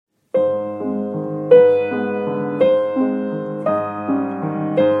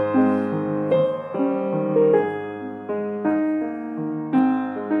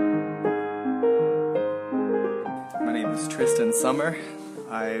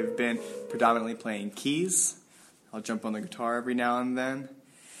I've been predominantly playing keys. I'll jump on the guitar every now and then.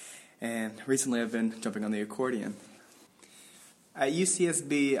 And recently I've been jumping on the accordion. At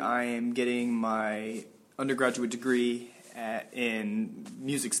UCSB, I am getting my undergraduate degree in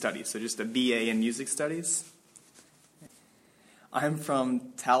music studies, so just a BA in music studies. I'm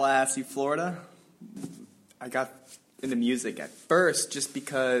from Tallahassee, Florida. I got into music at first just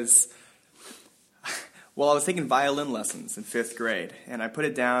because, well, I was taking violin lessons in 5th grade, and I put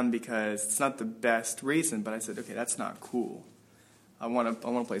it down because it's not the best reason, but I said, okay, that's not cool. I want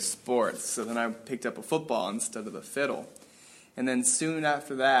to play sports, so then I picked up a football instead of the fiddle. And then soon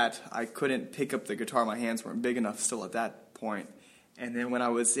after that, I couldn't pick up the guitar. My hands weren't big enough still at that point. And then when I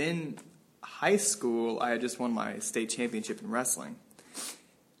was in high school, I had just won my state championship in wrestling.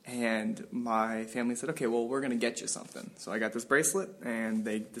 And my family said, okay, well, we're going to get you something. So I got this bracelet, and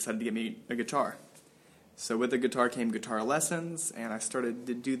they decided to get me a guitar. So with the guitar came guitar lessons, and I started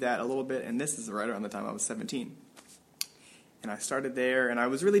to do that a little bit, and this is right around the time I was 17. And I started there, and I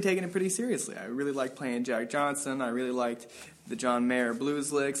was really taking it pretty seriously. I really liked playing Jack Johnson. I really liked the John Mayer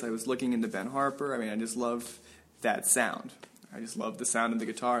blues licks. I was looking into Ben Harper. I mean, I just loved that sound. I just loved the sound of the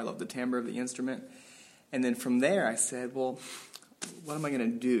guitar. I loved the timbre of the instrument. And then from there, I said, well, what am I going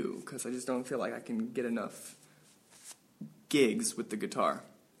to do? Because I just don't feel like I can get enough gigs with the guitar.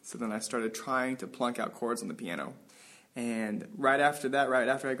 So then I started trying to plunk out chords on the piano. And right after that, right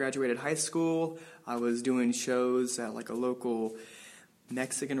after I graduated high school, I was doing shows at like a local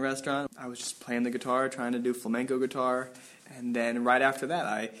Mexican restaurant. I was just playing the guitar, trying to do flamenco guitar. And then right after that,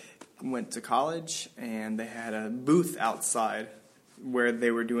 I went to college, and they had a booth outside where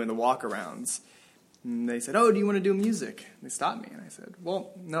they were doing the walkarounds. And they said, oh, do you want to do music? They stopped me, and I said,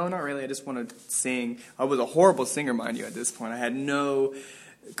 well, no, not really. I just want to sing. I was a horrible singer, mind you, at this point. I had no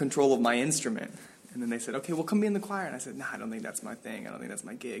control of my instrument. And then they said, okay, well, come be in the choir. And I said, I don't think that's my thing. I don't think that's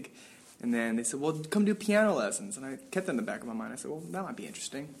my gig. And then they said, well, come do piano lessons. And I kept that in the back of my mind. I said, well, that might be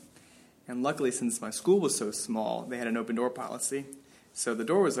interesting. And luckily, since my school was so small, they had an open door policy. So the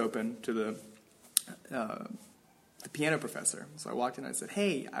door was open to the piano professor. So I walked in and I said,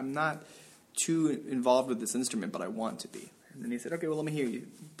 hey, I'm not too involved with this instrument, but I want to be. And then he said, okay, well, let me hear you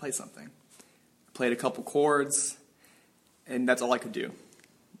play something. I played a couple chords, and that's all I could do.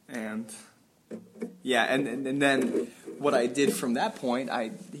 And yeah, and then what I did from that point,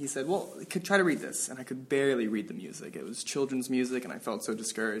 he said, well, could try to read this. And I could barely read the music. It was children's music, and I felt so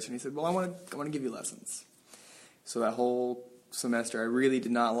discouraged. And he said, well, I want to give you lessons. So that whole semester, I really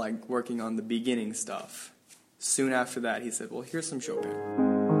did not like working on the beginning stuff. Soon after that, he said, well, here's some Chopin.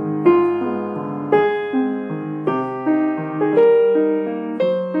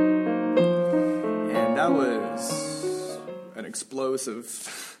 And that was an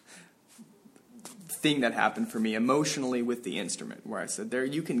explosive thing that happened for me emotionally with the instrument, where I said, there,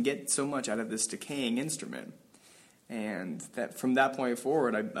 you can get so much out of this decaying instrument. And that from that point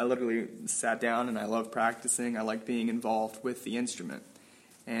forward, I literally sat down and I loved practicing. I liked being involved with the instrument.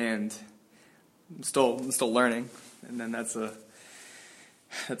 And I'm still learning. And then that's a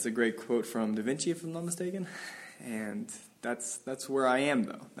great quote from Da Vinci, if I'm not mistaken. And that's where I am,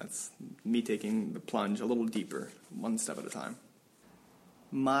 though. That's me taking the plunge a little deeper, one step at a time.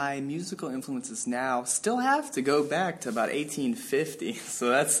 My musical influences now still have to go back to about 1850, so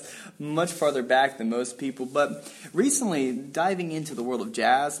that's much farther back than most people. But recently, diving into the world of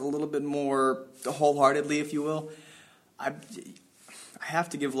jazz a little bit more wholeheartedly, if you will, I have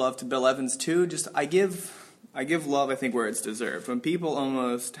to give love to Bill Evans too. I give love, I think, where it's deserved. When people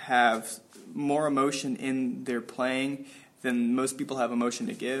almost have more emotion in their playing than most people have emotion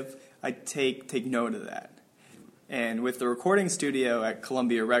to give, I take note of that. And with the recording studio at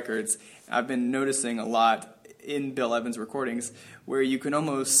Columbia Records, I've been noticing a lot in Bill Evans' recordings where you can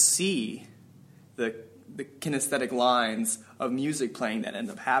almost see the kinesthetic lines of music playing that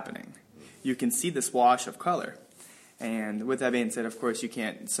end up happening. You can see this wash of color. And with that being said, of course, you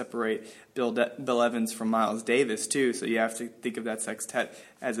can't separate Bill Evans from Miles Davis, too, so you have to think of that sextet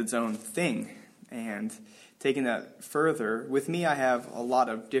as its own thing. And taking that further, with me, I have a lot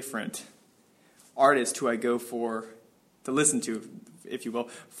of different artists who I go to listen to, if you will,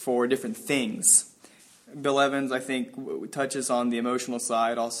 for different things. Bill Evans, I think, touches on the emotional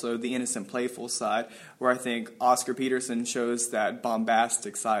side, also the innocent, playful side, where I think Oscar Peterson shows that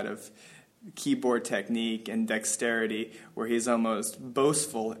bombastic side of keyboard technique and dexterity, where he's almost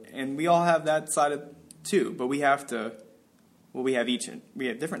boastful, and we all have that side too, but we have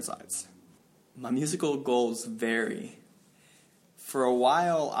different sides. My musical goals vary. For a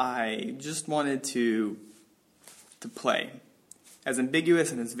while, I just wanted to play. As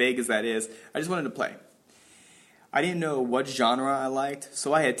ambiguous and as vague as that is, I just wanted to play. I didn't know what genre I liked,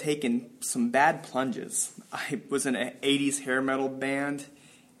 so I had taken some bad plunges. I was in an 80s hair metal band,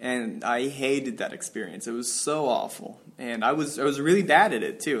 and I hated that experience. It was so awful. And I was really bad at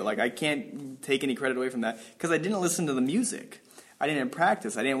it, too. Like, I can't take any credit away from that, because I didn't listen to the music. I didn't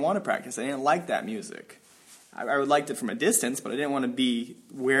practice. I didn't want to practice. I didn't like that music. I liked it from a distance, but I didn't want to be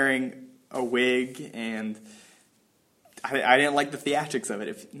wearing a wig, and I didn't like the theatrics of it,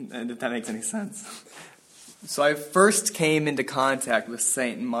 if that makes any sense. So I first came into contact with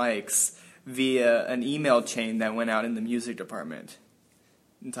St. Mike's via an email chain that went out in the music department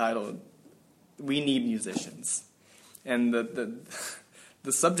entitled, "We Need Musicians." And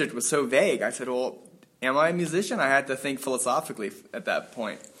the subject was so vague. I said, well, am I a musician? I had to think philosophically at that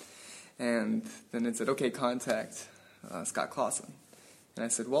point. And then it said, okay, contact Scott Clausen. And I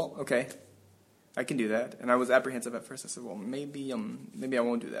said, well, okay, I can do that. And I was apprehensive at first. I said, well, maybe I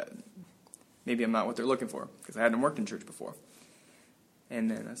won't do that. Maybe I'm not what they're looking for, because I hadn't worked in church before. And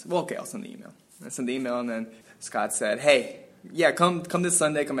then I said, well, okay, I'll send the email. And I sent the email, and then Scott said, hey, yeah, come this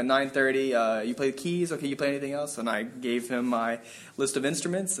Sunday, come at 9:30. You play the keys? Okay, you play anything else? And I gave him my list of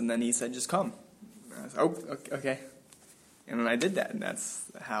instruments, and then he said, just come. And I said, oh, okay. And then I did that, and that's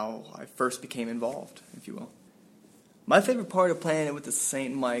how I first became involved, if you will. My favorite part of playing it with the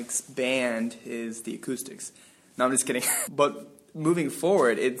St. Mike's band is the acoustics. No, I'm just kidding. But moving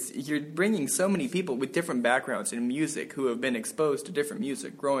forward, you're bringing so many people with different backgrounds in music who have been exposed to different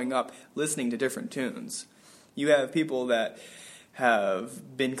music, growing up listening to different tunes. You have people that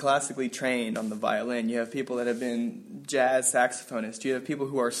have been classically trained on the violin. You have people that have been jazz saxophonists. You have people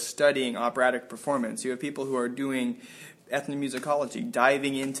who are studying operatic performance. You have people who are doing ethnomusicology,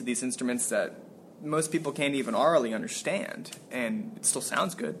 diving into these instruments that most people can't even orally understand. And it still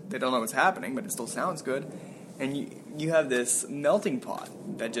sounds good. They don't know what's happening, but it still sounds good. And you have this melting pot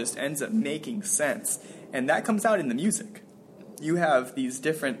that just ends up making sense. And that comes out in the music. You have these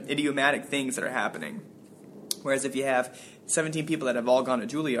different idiomatic things that are happening. Whereas if you have 17 people that have all gone to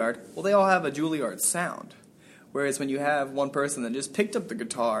Juilliard, well, they all have a Juilliard sound. Whereas when you have one person that just picked up the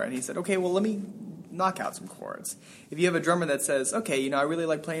guitar and he said, okay, well, let me knock out some chords. If you have a drummer that says, okay, I really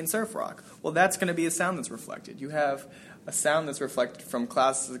like playing surf rock, well, that's going to be a sound that's reflected. You have a sound that's reflected from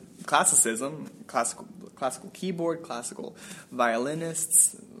classicism, classical keyboard, classical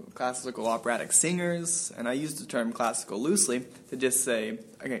violinists, classical operatic singers, and I use the term classical loosely to just say,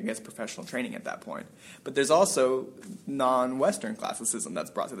 I guess, professional training at that point. But there's also non-Western classicism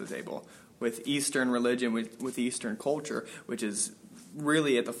that's brought to the table with Eastern religion, with Eastern culture, which is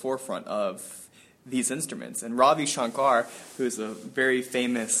really at the forefront of these instruments. And Ravi Shankar, who's a very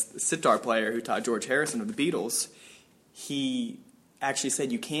famous sitar player who taught George Harrison of the Beatles, he actually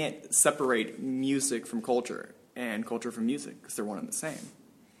said you can't separate music from culture and culture from music because they're one and the same.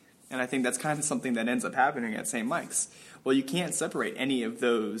 And I think that's kind of something that ends up happening at St. Mike's. Well, you can't separate any of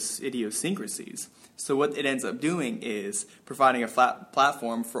those idiosyncrasies. So what it ends up doing is providing a flat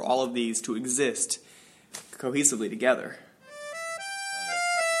platform for all of these to exist cohesively together.